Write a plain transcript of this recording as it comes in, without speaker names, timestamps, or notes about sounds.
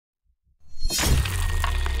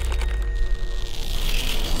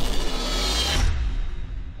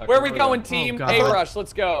Where are we going, team? God. A-Rush,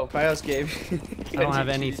 let's go. Cryos game. I don't have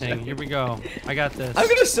anything. Here we go. I got this. I'm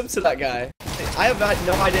gonna sub to that guy. I have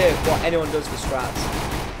no idea what anyone does for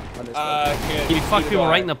strats. On this one. We fuck people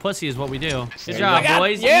right in the pussy is what we do. Good job, got-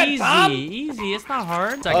 boys. yeah, easy, Tom. easy. It's not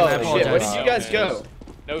hard. Second, I Oh apologize. shit, where did you guys go?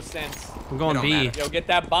 No sense. I'm going B. Yo, get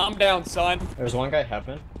that bomb down, son. There's one guy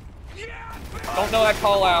heaven. Don't know that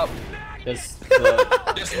call out. Just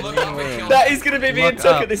the Just look up and kill. That is gonna be me and Look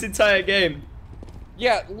Tucker up. this entire game.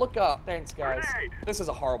 Yeah, look up. Thanks, guys. This is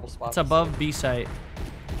a horrible spot. It's above B site.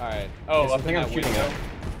 Alright. Oh, There's up in something I'm that shooting window. at.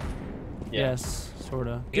 Yeah. Yes,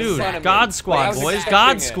 sorta. He's Dude, son of a- God Like, I Squad, was boys. expecting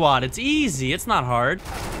God it. Squad. It's easy. It's not hard.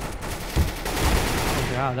 Oh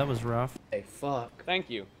god, that was rough. Hey, fuck. Thank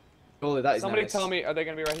you. Holy, that is Somebody nice. tell me, are they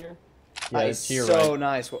gonna be right here? Yeah, That it's is to your so right.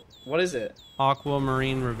 nice. What is it?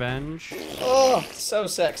 Aquamarine Revenge. Oh, so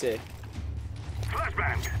sexy.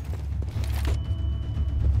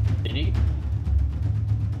 Did he?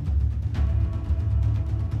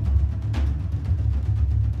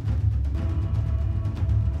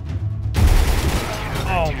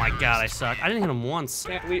 Oh my god, I suck. I didn't hit him once.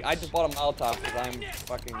 Can't believe I just bought a Molotov because I'm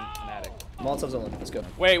fucking fanatic. Molotov's on. Let's go.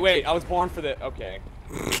 Wait, I was born for the. Okay.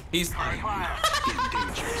 He's. He got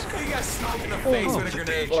smoked in the face with a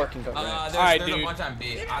grenade. Fucking go. There's Alright, a dude. bunch on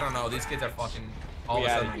B. I don't know. These kids are fucking all of a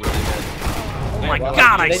Yeah, sudden dude. really good. Oh my Well,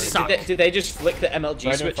 god, did I they- suck. Did they just flick the MLG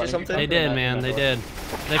Right in switch or front of you. something? They did, man. They did.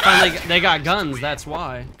 They finally they got guns. That's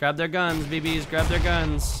why. Grab their guns, BBs. Grab their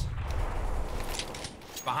guns.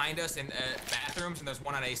 Behind us in bathrooms, and there's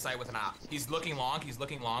one on A site with an op. He's looking long. He's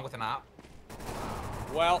looking long with an op.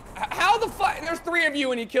 Well, how the fuck? There's 3 of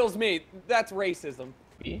you and he kills me. That's racism.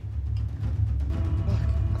 B? I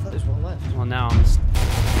thought there was one left. Well, now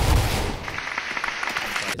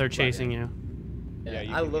they're chasing you. Yeah,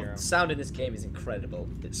 you I can love hear 'em. the sound in this game is incredible.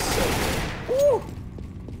 It's so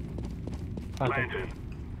good.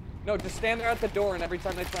 No, just stand there at the door and every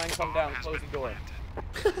time they try and come down, close the door.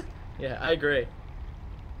 Yeah, I agree.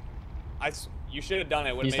 You should have done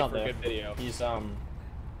it. Would have He's made not for a there. good video. He's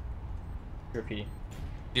Repeat.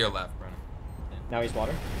 To your left, Brennan. Now he's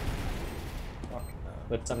water. Fuck.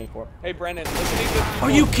 With 74. Hey, Brennan, listening to people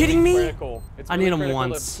Are you is kidding me? Critical. It's I really need 'em critical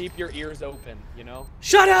once. To keep your ears open, you know?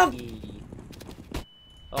 Shut up!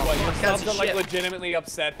 Oh, What, your fuck, subs that's are like shit. legitimately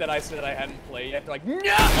upset that I said I hadn't played yet. They're like,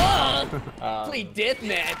 no! Play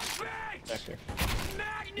deathmatch! Vector.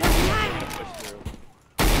 Push through.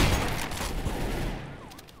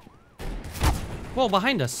 Whoa,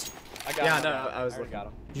 behind us. I got Yeah, him. no, I was already looking. got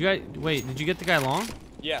him. Did you guys wait? Did you get the guy long?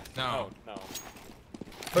 Yeah. No. No.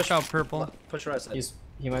 Push out purple. Push right side.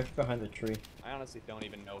 He might be behind the tree. I honestly don't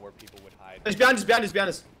even know where people would hide. He's behind us, behind us, behind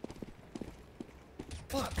us.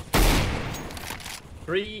 Fuck.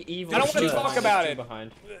 3 evil. I don't wanna shit. talk about Two it.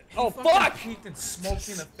 behind. Oh, fuck! Peeked and smoked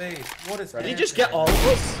in the face. What is Did he just get all of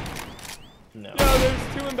us? No. No,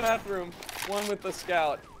 there's 2 in bathroom. 1 with the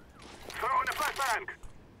scout.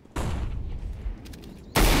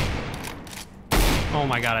 Oh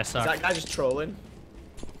my god, I Is suck. that guy just trolling?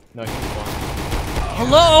 No, he's one.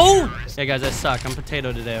 Hello? Hey guys, I suck. I'm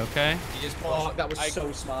potato today, okay? He just Oh, that was so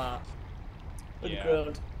smart. Good Yeah.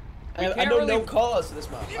 God. I can't know really- no cause for this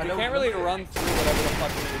map. I You know can't really run through whatever the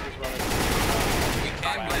fuck you just run We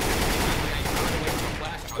can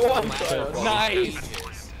blast. Go on, Blast. Nice.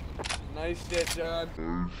 Nice shit, John.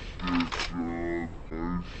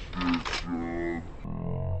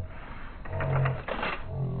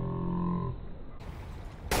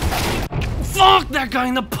 Fuck that guy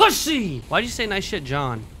in the pussy! Why'd you say nice shit,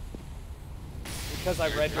 John? Because I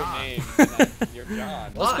read your name. And that you're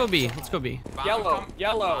John. Let's go B. Let's go B. Bomb, Yellow, come-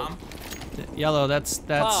 yellow. bomb. Yellow, that's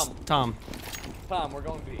Tom. Tom, we're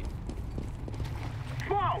going B.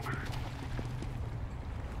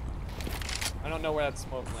 I don't know where that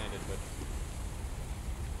smoke landed, but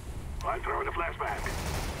I'm throwing a flashback.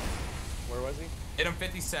 where was he? Hit him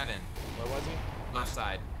 57. Where was he? Left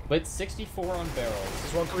side. But 64 on barrels.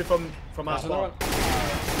 There's one coming from our There's another spot.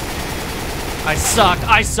 one. I suck.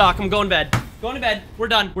 I suck. I'm going to bed. Going to bed. We're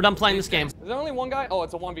done. We're done playing this game. Is there only one guy? Oh,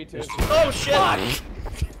 it's a 1v2. Oh shit! Let's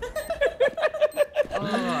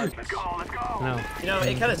go, let's go. No. You know,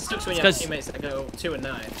 it kind of sucks when you have 'cause- teammates that go 2 and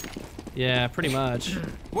 9. Yeah, pretty much.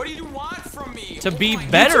 What do you want from me? To be my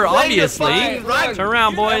better, God. obviously. fucking run. Turn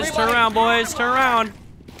around, boys. Everybody Turn around, boys. turn Turn around.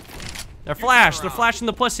 They're flashed. They're flashing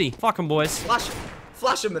the pussy. Fuck 'em, boys.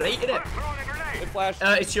 Flash him right in it. Throwing a grenade. It flashed.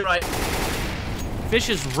 It's your right. Fish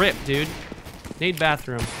is ripped, dude. Need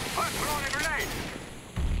bathroom. I'm throwing a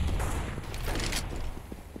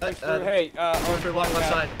grenade. Hey, Going through one left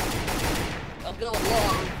side. I'm going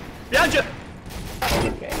long. Behind you!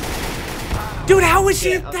 Dude, how is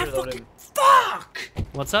he Yeah, I was that reloading. fucking... Fuck!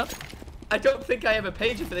 What's up? I don't think I have a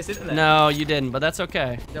pager for this internet. No, you didn't, but that's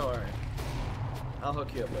okay. Don't worry. I'll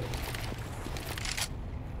hook you up, buddy.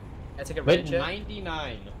 I take a Wait, range check.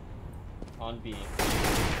 99 on B.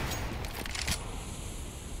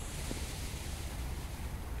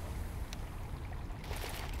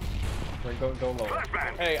 We're go low.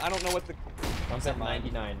 Hey, I don't know what the I'm at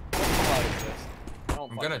 99. what is this. I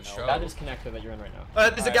don't I'm fucking gonna know. choke. That is connector that you're in right now.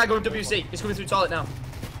 There's a guy going WC. He's coming through toilet now.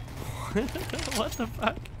 What the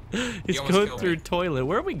fuck? He's almost going killed through me. toilet.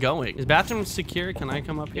 Where are we going? Is bathroom secure? Can I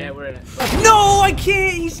come up here? Yeah, we're in it. No, I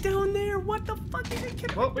can't. He's down there. What the fuck is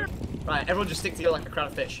it? What? Right, everyone just stick together like a crowd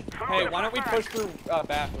of fish. Hey, why don't we push through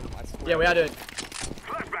bathroom? I swear. Yeah, we are doing.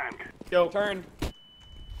 Flashbang. Go, Turn.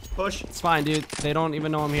 push. It's fine, dude. They don't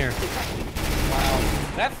even know I'm here.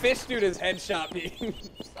 Wow. That fish dude is headshot me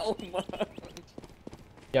so much.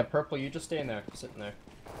 Yeah, purple, you just stay in there, sitting there.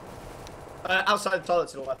 Outside the toilet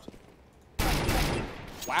to the left.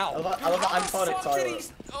 Wow. I love that I'm toilet Fuck did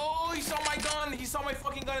toilet. Oh, he saw my gun. He saw my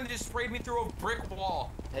fucking gun and just sprayed me through a brick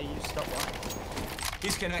wall. Hey, you stop lying.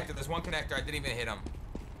 He's connected. There's one connector. I didn't even hit him.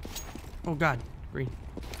 Oh God, green.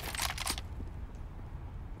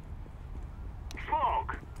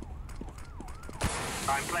 Smoke.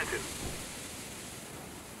 I'm planted.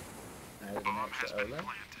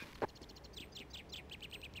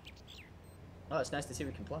 Oh, it's nice to see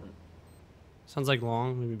we can plant. Sounds like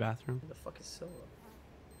long. Maybe bathroom. Who the fuck is Silver?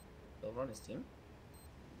 Silver on his team?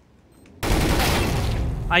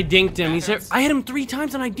 I dinked him. He's there. I hit him 3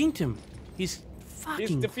 times and I dinked him. He's fucking.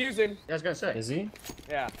 He's defusing. Yeah, I was gonna say. Is he?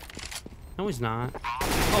 Yeah. No, he's not.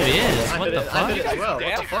 Oh, he is. I What did the it, I did it fuck? as well.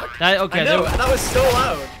 What the fuck? That, okay. I know, there- that was so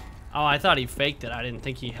loud. Oh, I thought he faked it. I didn't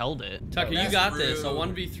think he held it. Tucker, you That's got this. A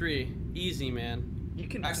rude. 1v3. Easy, man. You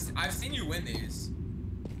can. I've seen you win these.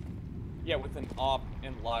 Yeah, with an op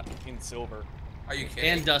and lot in silver. Are you kidding?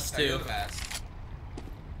 And dust, Are you too. the best?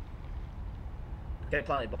 Get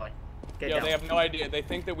planted, boy. Get Yo, down. they have no idea. They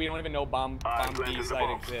think that we don't even know bomb planted B the site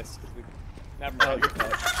bomb. exists. Never Oh, mind. you're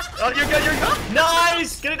good. Oh, you're good. You're good.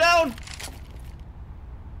 Nice. Get it down.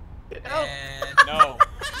 Get it down. And No,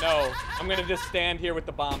 no. I'm gonna just stand here with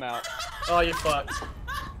the bomb out. Oh, you fucked.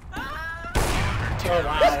 Oh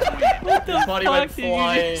wow. What the His body fuck went did you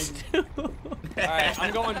flying. just do? Alright,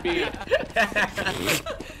 I'm going B.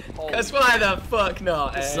 Holy That's why the fuck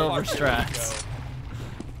not. eh? Silver fuck, here we strats. go.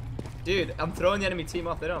 Dude, I'm throwing the enemy team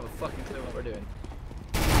off. They don't have a fucking clue what we're doing.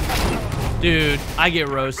 Dude, I get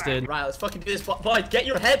roasted. Right, let's fucking do this. Boy, get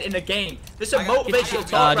your head in the game. This is a I got- motivational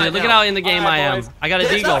talk Dude, right look now. at how in the game Alright, I am. boys. I got a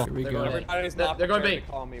Yes, deagle. sir. Here we They're go. going Everybody's They're not going prepared B.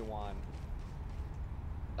 to call me one.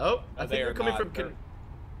 Oh, I They think are they're coming not. from They're-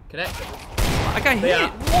 Connect. I got hit. Yeah.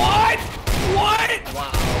 What? What?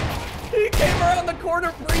 Wow. He came around the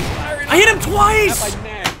corner free firing. I hit him At twice! my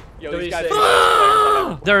neck. Yo, these WC.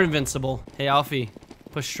 guys. They're invincible. Hey, Alfie.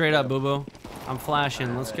 Push straight up, boo-boo. I'm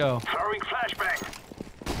flashing. Let's go. Throwing flashbang.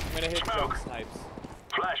 I'm gonna hit jump snipes.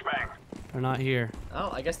 Flashbang. They're not here. Oh,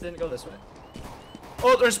 I guess they didn't go this way.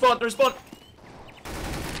 Oh, they're spawned. They're spawned.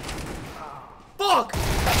 Fuck!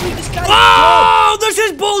 Dude, this guy's Oh, this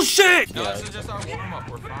is bullshit! no, this is just our warm up.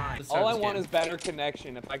 We're fine. All I want is better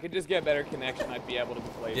connection. If I could just get better connection, I'd be able to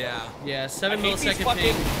play. Yeah. Yeah, I 7 hate these millisecond fucking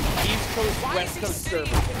ping. East Coast, Why West is he Coast sitting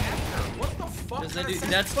servers. in connector? What the fuck? Does that kind do- of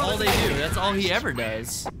That's sense all they does do. that That's all he ever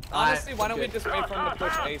does. Honestly, why don't we okay. just wait for them to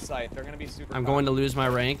push A site? They're gonna be super. I'm going to lose my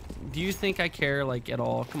rank. Do you think I care, like, at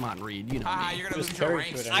all? Come on, Reed. You know Haha, me. you're gonna Just lose your carry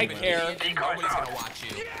ranks. to it I stupid care. idiot, and nobody's gonna watch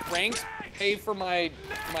you. ranks pay for my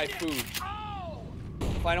food.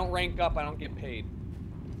 If I don't rank up, I don't get paid.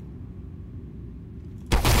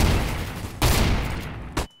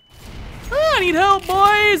 Ah, I need help,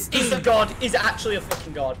 boys! He's a god. He's actually a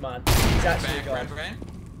fucking god, man. He's actually a Bang, god. bang,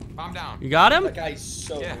 bomb down. You got him? That guy's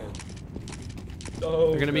so Yeah. good.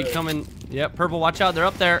 So They're gonna be good. coming. Yep, purple, watch out. They're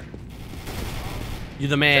up there. You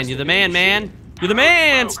the man. You the man, man. You the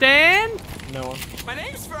man, Stan. No one. My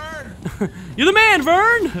name's Fern. You the man,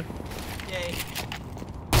 Vern. Yay.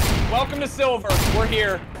 Welcome to Silver. We're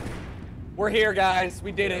here. We're here, guys.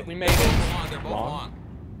 We did it. We made it. They're both long.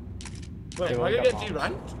 Wait, They why are you won't getting get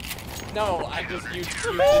D-ranked? No, I just used.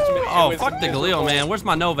 Oh, fuck the Galil, man. Where's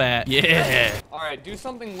my Novat? Yeah. All right, do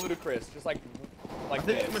something ludicrous, just like I think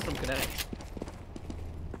they're this. coming from Connect.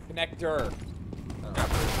 Connector.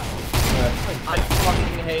 I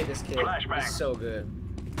fucking hate this kid. Flashbang. He's so good.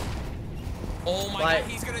 Oh my Like-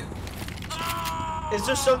 god, he's gonna. Is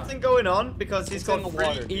there something going on? Because he's It's in got the 3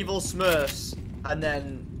 water. evil Smurfs, and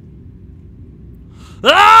then...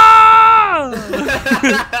 Ah!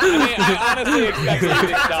 I mean, I honestly expected you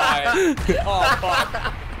to die. Oh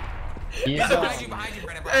fuck. He's, Behind you,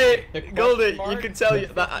 Brennan. Hey, The Goldie, question you can mark tell is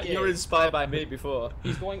you that you were inspired by me before.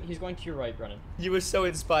 he's going to your right, Brennan. You were so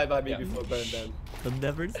inspired by me Yeah. before, Brendan. He'll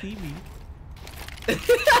never see me. He's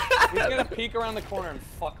gonna peek around the corner and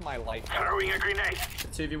fuck my life up. Throwing a grenade.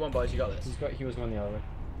 2v1 boys, you got this. He was going the other way.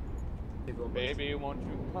 2v1 boys. Baby, won't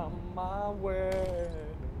you come my way?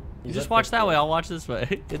 You just watch that way. I'll watch this way.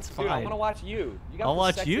 It's Dude, I'm fine. gonna watch you. You got I'll the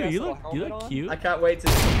watch sexy you. ass You little look. You helmet look on? cute. I can't wait to.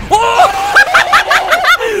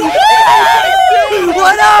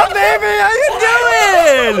 What up, baby? How you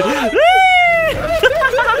doing?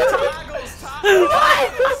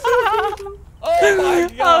 Oh my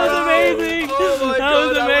That god! was amazing. Oh my That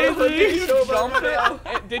was God, I was amazing. looking so Jump bad.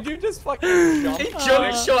 it? Did you just fucking jump? He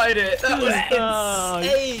jump shotted it. That was Oh,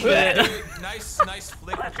 insane. shit. Nice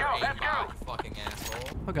flick with your aimbot, you fucking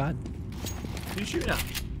asshole. Oh god. Who you shooting at?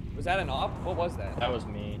 Was that an op? What was that? That was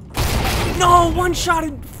me. No, one shot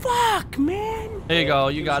and fuck, man. There you go.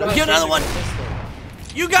 You got him. Get another one.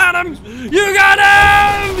 You got him. You got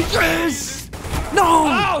him. Yes. No.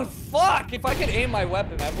 Oh fuck! If I could aim my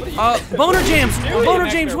weapon, that would have. Boner James. Boner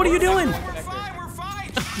James, what are you doing? We're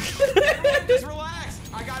fine. Just relax.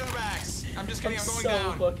 I got your backs. I'm just kidding. I'm going So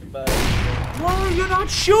down. fucking bad. Why are you not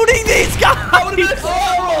shooting these guys? Oh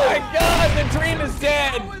my god! The dream is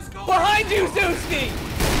dead. Behind you, Zeusky.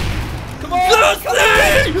 Come on!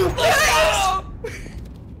 Zeusky! Let's go!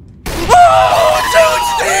 Oh,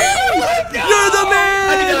 Zeusky! You're the man.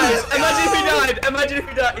 Imagine if he died. Imagine if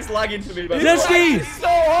he died. He's lagging for me, man. Zeusky! So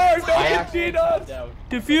hard! I Don't actually beat us! down.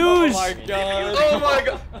 Defuse. Oh my god! Oh my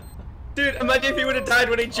god. Dude, imagine if he would have died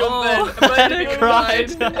when he jumped Oh, in. Imagine I if he cried.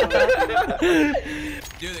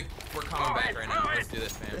 Dude, we're coming back right now. Let's do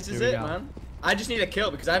this, man. This is Here we it, go. man. I just need a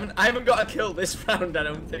kill because I haven't got a kill this round. I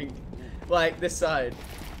don't think. Like this side.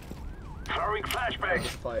 Throwing flashbang.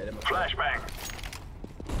 Just fired him. Flashbang.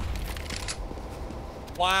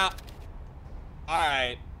 Wow.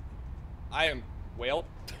 Alright. I am. Well,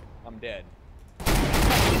 I'm dead.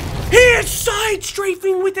 He is side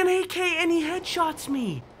strafing with an AK and he headshots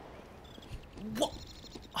me. What?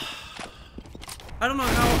 I don't know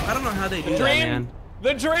how they do that, man.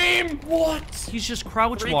 The dream! What? He's just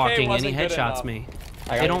crouch 3K walking and he wasn't good headshots enough. me.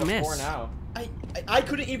 I They got don't the miss. 4 now. I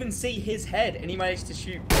couldn't even see his head and he managed to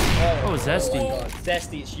shoot. Oh, Zesty. Oh my god.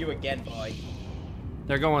 Zesty, it's you again, boy.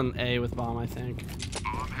 They're going A with bomb, I think.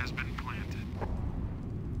 Bomb has been planted.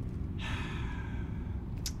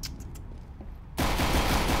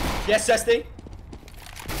 Yes, Zesty.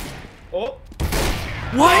 Oh.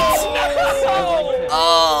 What?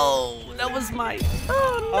 Oh, that was my.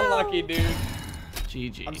 Oh, no. Unlucky, dude.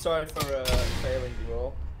 GG. I'm sorry for failing you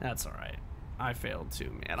all. That's all right. I failed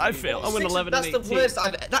too, man. I failed. I went 11 That's and 18. the worst.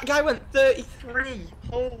 That guy went 33.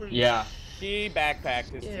 Holy. Yeah. He backpacked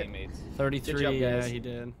his Yeah. teammates. 33. Good job, Yeah, guys. he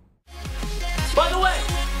did. By the way,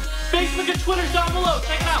 Facebook and Twitter's down below.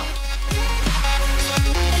 Check it out.